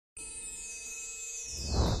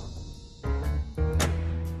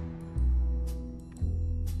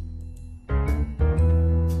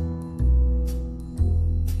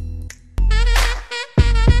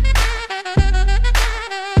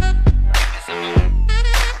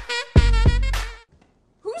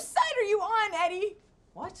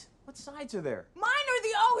sides are there? Mine are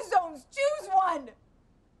the ozones. Choose one.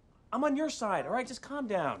 I'm on your side, all right? Just calm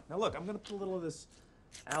down. Now look, I'm gonna put a little of this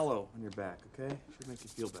aloe on your back, okay? Should make you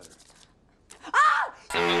feel better. Ah!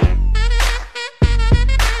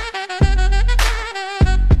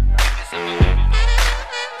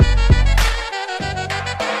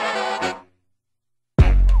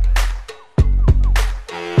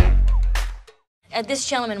 This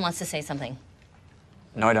gentleman wants to say something.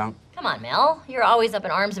 No, I don't. Come on, Mel. You're always up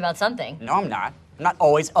in arms about something. No, I'm not. I'm not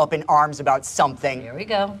always up in arms about something. Here we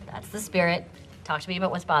go. That's the spirit. Talk to me about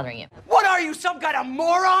what's bothering you. What are you, some kind of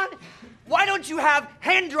moron? Why don't you have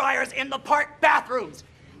hand dryers in the park bathrooms?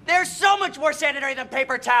 They're so much more sanitary than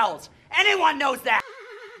paper towels. Anyone knows that.